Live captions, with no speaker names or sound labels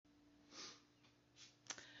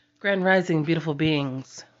Grand Rising, beautiful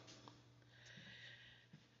beings.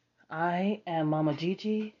 I am Mama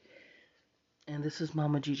Gigi, and this is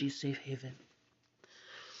Mama Gigi's Safe Haven.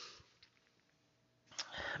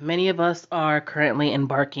 Many of us are currently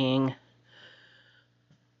embarking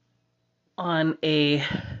on a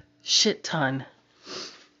shit ton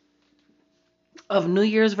of New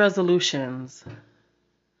Year's resolutions,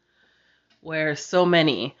 where so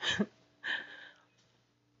many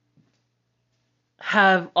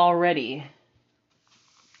have already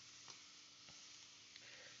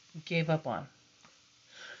gave up on.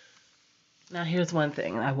 Now, here's one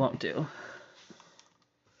thing I won't do.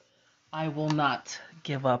 I will not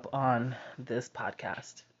give up on this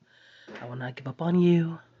podcast. I will not give up on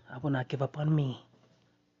you. I will not give up on me.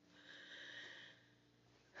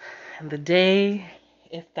 And the day,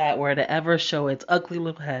 if that were to ever show its ugly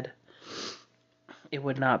little head, it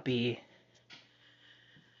would not be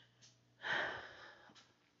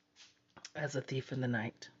as a thief in the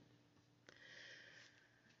night.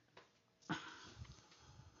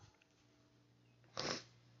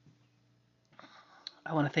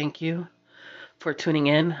 I want to thank you for tuning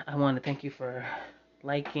in. I want to thank you for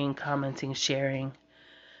liking, commenting, sharing,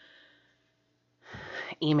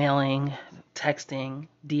 emailing, texting,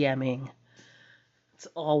 DMing. It's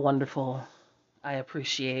all wonderful. I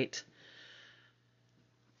appreciate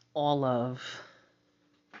all of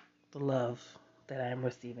the love that I am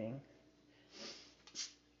receiving.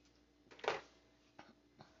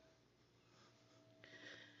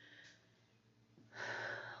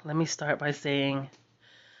 Let me start by saying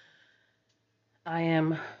I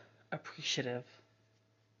am appreciative.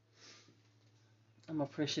 I'm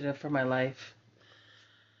appreciative for my life.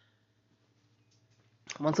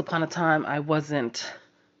 Once upon a time, I wasn't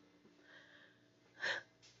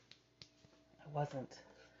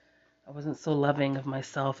so loving of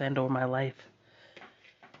myself and or my life.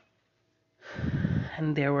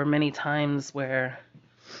 And there were many times where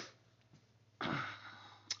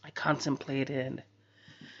I contemplated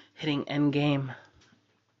hitting endgame.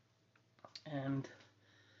 And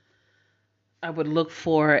I would look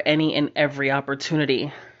for any and every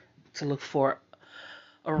opportunity to look for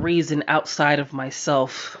a reason outside of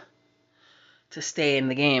myself to stay in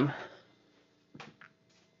the game.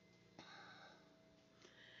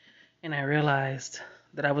 And I realized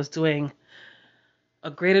that I was doing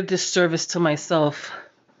a greater disservice to myself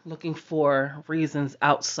looking for reasons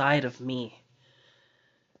outside of me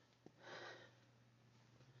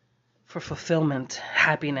for fulfillment,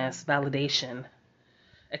 happiness, validation,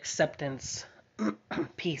 acceptance,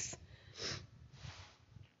 peace.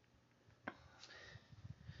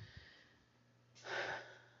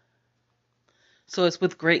 So it's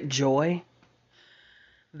with great joy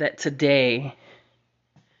that today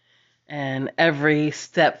and every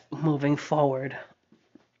step moving forward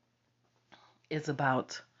is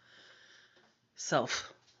about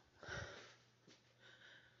self.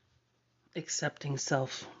 Accepting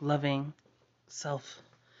self, loving self,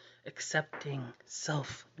 accepting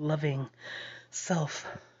self, loving self.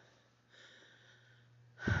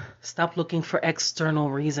 Stop looking for external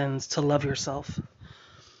reasons to love yourself.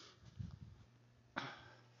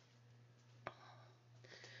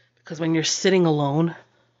 Because when you're sitting alone,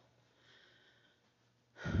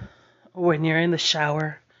 or when you're in the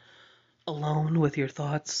shower alone with your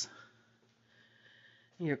thoughts,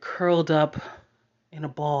 you're curled up in a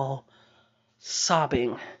ball,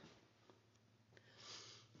 sobbing.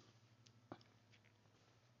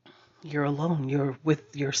 You're alone. You're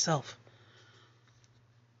with yourself.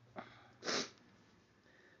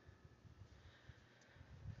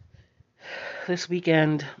 This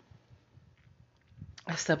weekend,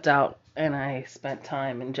 I stepped out and I spent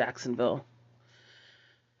time in Jacksonville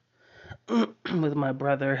with my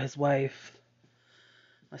brother, his wife,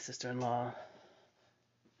 my sister-in-law,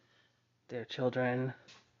 their children,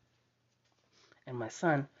 and my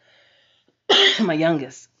son, my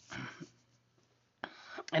youngest.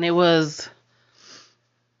 And it was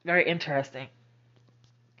very interesting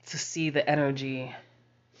to see the energy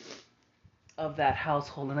of that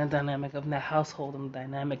household and the dynamic of that household and the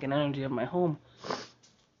dynamic and energy of my home.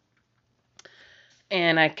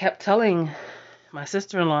 And I kept telling my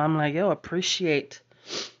sister-in-law, I'm like, yo, appreciate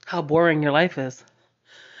how boring your life is.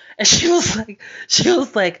 And she was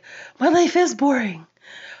like, my life is boring,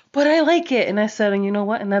 but I like it. And I said, and you know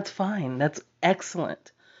what? And that's fine. That's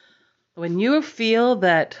excellent. When you feel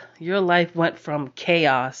that your life went from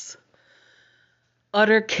chaos,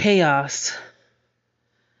 utter chaos,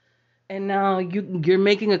 and now you're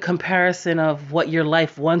making a comparison of what your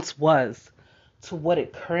life once was to what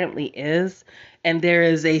it currently is, and there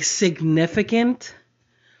is a significant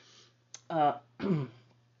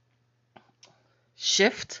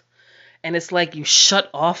shift, and it's like you shut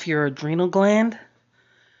off your adrenal gland,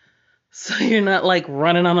 so you're not like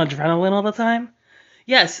running on adrenaline all the time.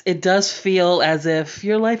 Yes, it does feel as if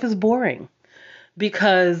your life is boring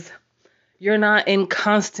because you're not in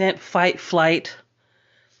constant fight, flight,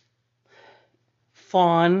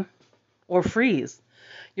 fawn, or freeze.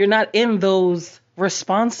 You're not in those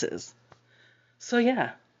responses. So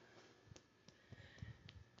yeah,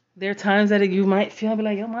 there are times that you might feel be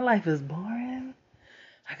like, yo, my life is boring.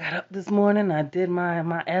 I got up this morning, I did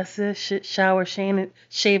my S's, shower, shave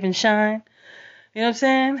and shine. You know what I'm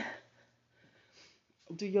saying?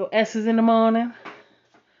 Do your S's in the morning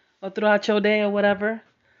or throughout your day or whatever.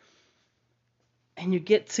 And you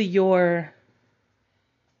get to your,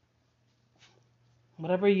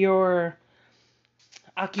 whatever your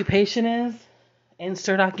occupation is,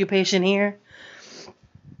 insert occupation here,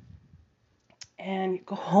 and you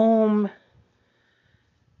go home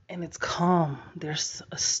and it's calm. There's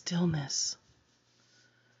a stillness.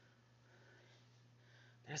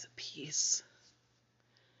 There's a peace.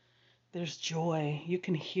 There's joy. You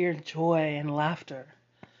can hear joy and laughter.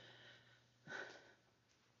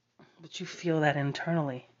 But you feel that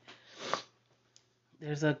internally.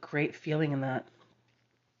 There's a great feeling in that.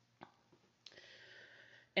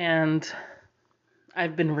 And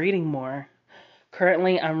I've been reading more.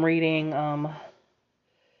 Currently, I'm reading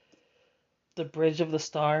The Bridge of the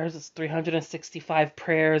Stars. It's 365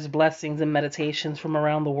 prayers, blessings, and meditations from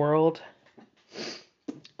around the world.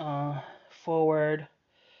 Forward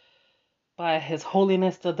by His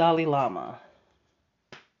Holiness the Dalai Lama.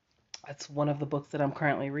 That's one of the books that I'm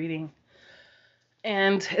currently reading.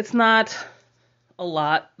 And it's not a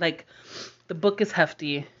lot. Like, the book is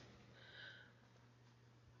hefty,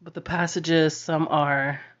 but the passages, some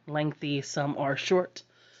are lengthy, some are short.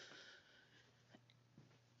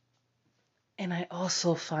 And I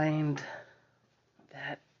also find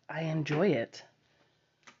that I enjoy it.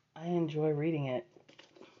 I enjoy reading it.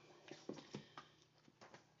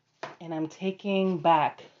 And I'm taking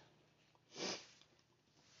back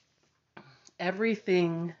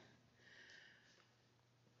everything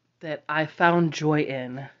that I found joy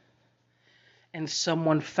in, and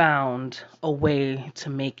someone found a way to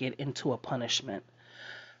make it into a punishment,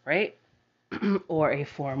 right? Or a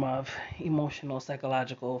form of emotional,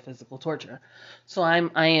 psychological, physical torture. So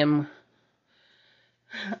I'm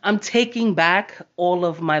taking back all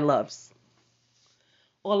of my loves.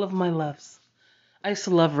 All of my loves. I used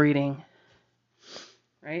to love reading,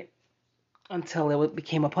 right? Until it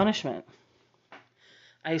became a punishment.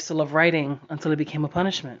 I used to love writing until it became a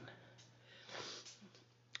punishment.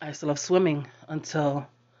 I used to love swimming until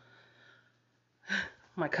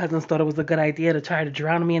my cousins thought it was a good idea to try to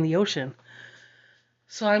drown me in the ocean.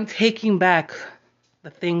 So I'm taking back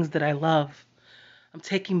the things that I love. I'm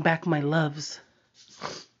taking back my loves.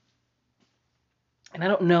 And I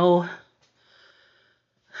don't know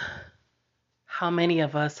how many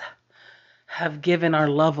of us have given our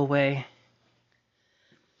love away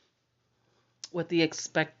with the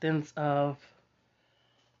expectance of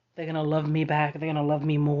they're going to love me back, they're going to love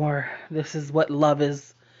me more. This is what love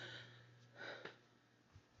is. ...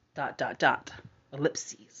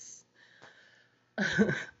 Ellipses.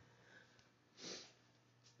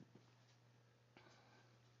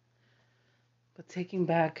 But taking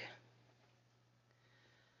back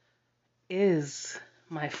is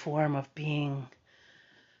my form of being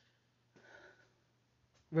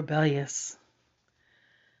rebellious.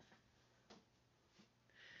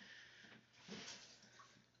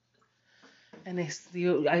 And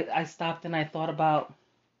I stopped and I thought about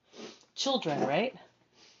children, right?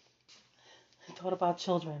 I thought about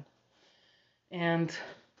children. And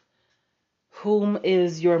whom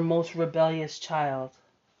is your most rebellious child?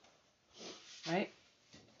 Right?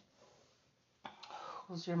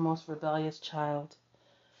 Who's your most rebellious child?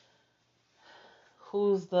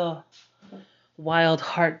 Who's the wild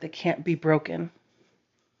heart that can't be broken?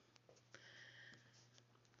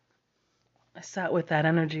 I sat with that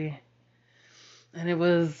energy, and it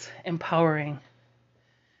was empowering,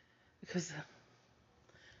 because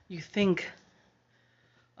you think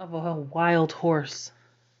of a wild horse.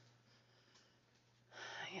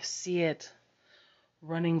 You see it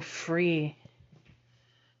running free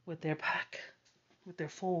with their pack, with their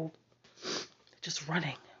fold, just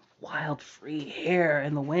running, wild, free, hair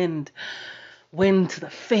in the wind to the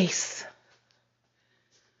face.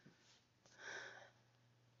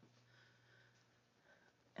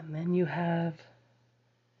 And then you have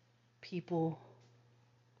people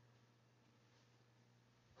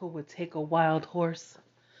who would take a wild horse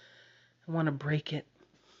and want to break it.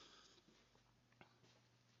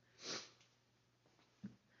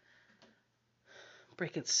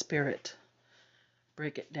 break its spirit,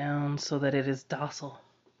 break it down so that it is docile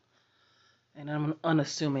and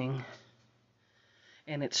unassuming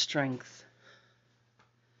in its strength.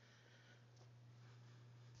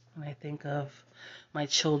 When I think of my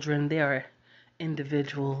children, they are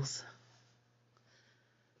individuals,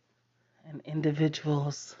 and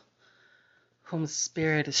individuals whose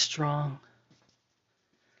spirit is strong,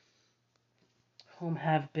 whom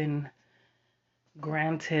have been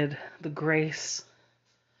granted the grace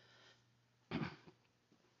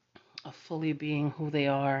of fully being who they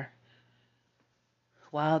are,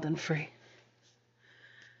 wild and free,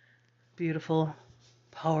 beautiful,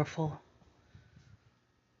 powerful,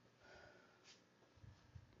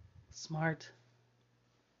 smart,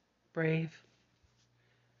 brave,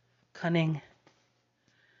 cunning,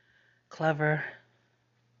 clever.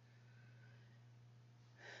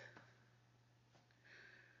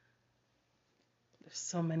 There's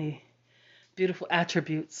so many beautiful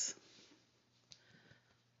attributes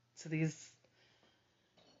to these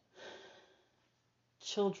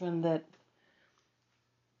children that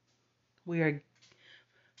we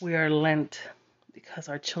are lent, because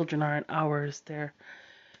our children aren't ours. They're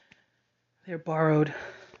borrowed.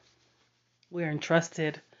 We are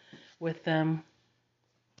entrusted with them,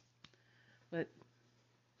 but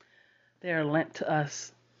they are lent to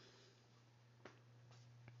us.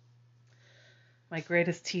 My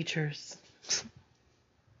greatest teachers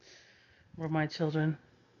were my children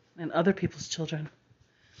and other people's children.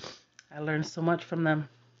 I learned so much from them.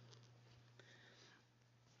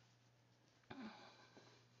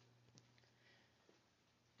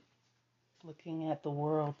 Looking at the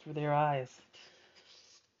world through their eyes.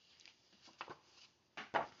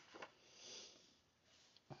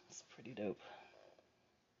 It's pretty dope.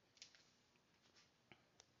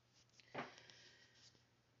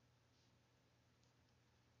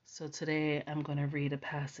 So today I'm going to read a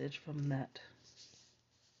passage from that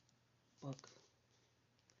book.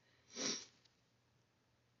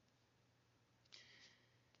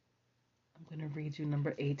 I'm going to read you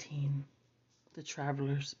number 18, The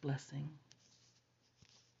Traveler's Blessing.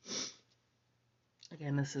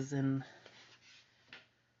 Again, this is in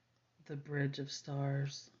The Bridge of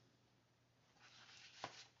Stars.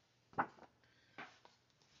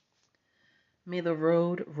 May the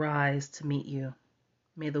road rise to meet you.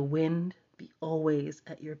 May the wind be always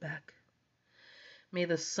at your back. May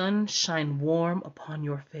the sun shine warm upon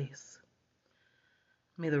your face.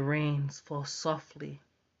 May the rains fall softly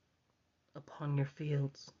upon your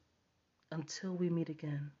fields until we meet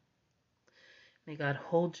again. May God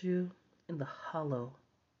hold you in the hollow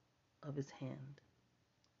of his hand.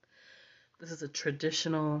 This is a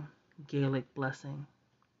traditional Gaelic blessing.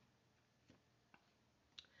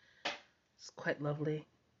 It's quite lovely.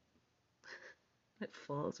 It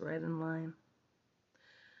falls right in line.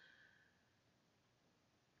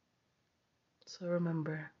 So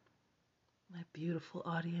remember, my beautiful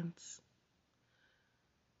audience,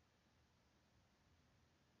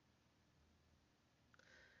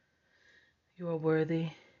 you are worthy,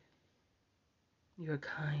 you are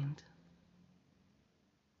kind,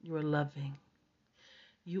 you are loving,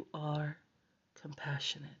 you are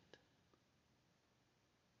compassionate.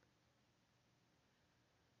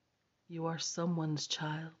 You are someone's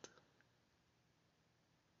child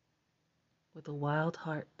with a wild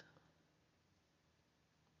heart.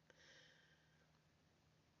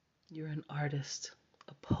 You're an artist,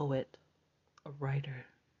 a poet, a writer.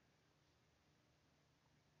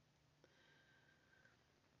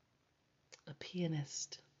 A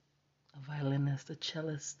pianist, a violinist, a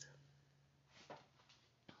cellist.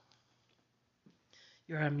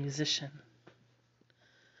 You're a musician.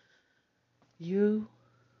 You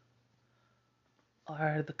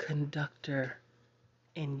are the conductor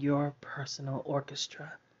in your personal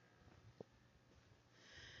orchestra.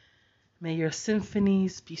 May your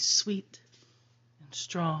symphonies be sweet and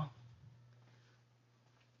strong.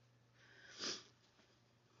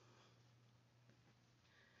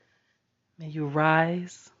 May you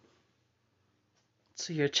rise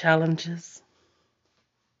to your challenges.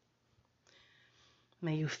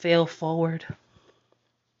 May you fail forward.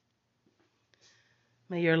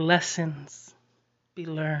 May your lessons be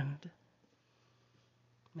learned.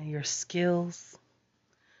 May your skills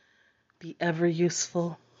be ever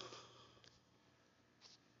useful.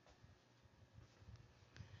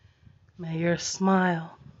 May your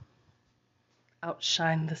smile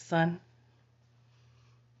outshine the sun.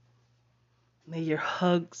 May your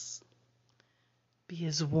hugs be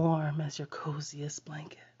as warm as your coziest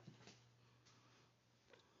blanket.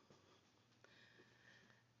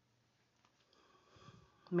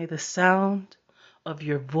 May the sound of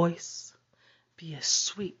your voice be as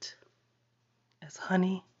sweet as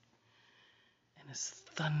honey and as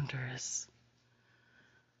thunderous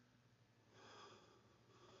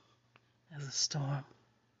as a storm.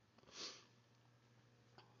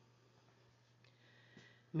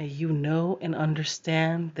 May you know and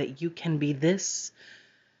understand that you can be this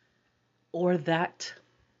or that,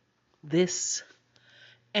 this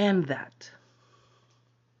and that.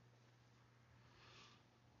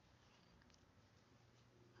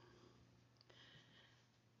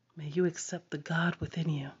 May you accept the God within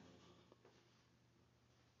you.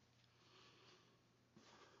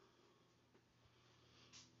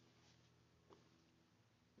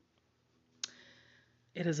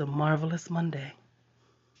 It is a marvelous Monday.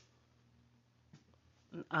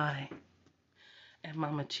 And I am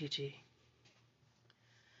Mama Gigi.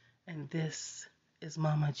 And this is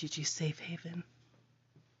Mama Gigi Safe Haven.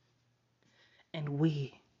 And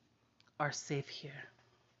we are safe here.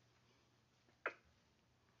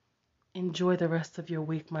 Enjoy the rest of your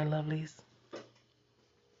week, my lovelies.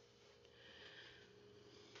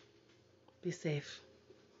 Be safe.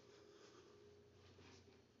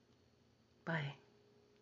 Bye.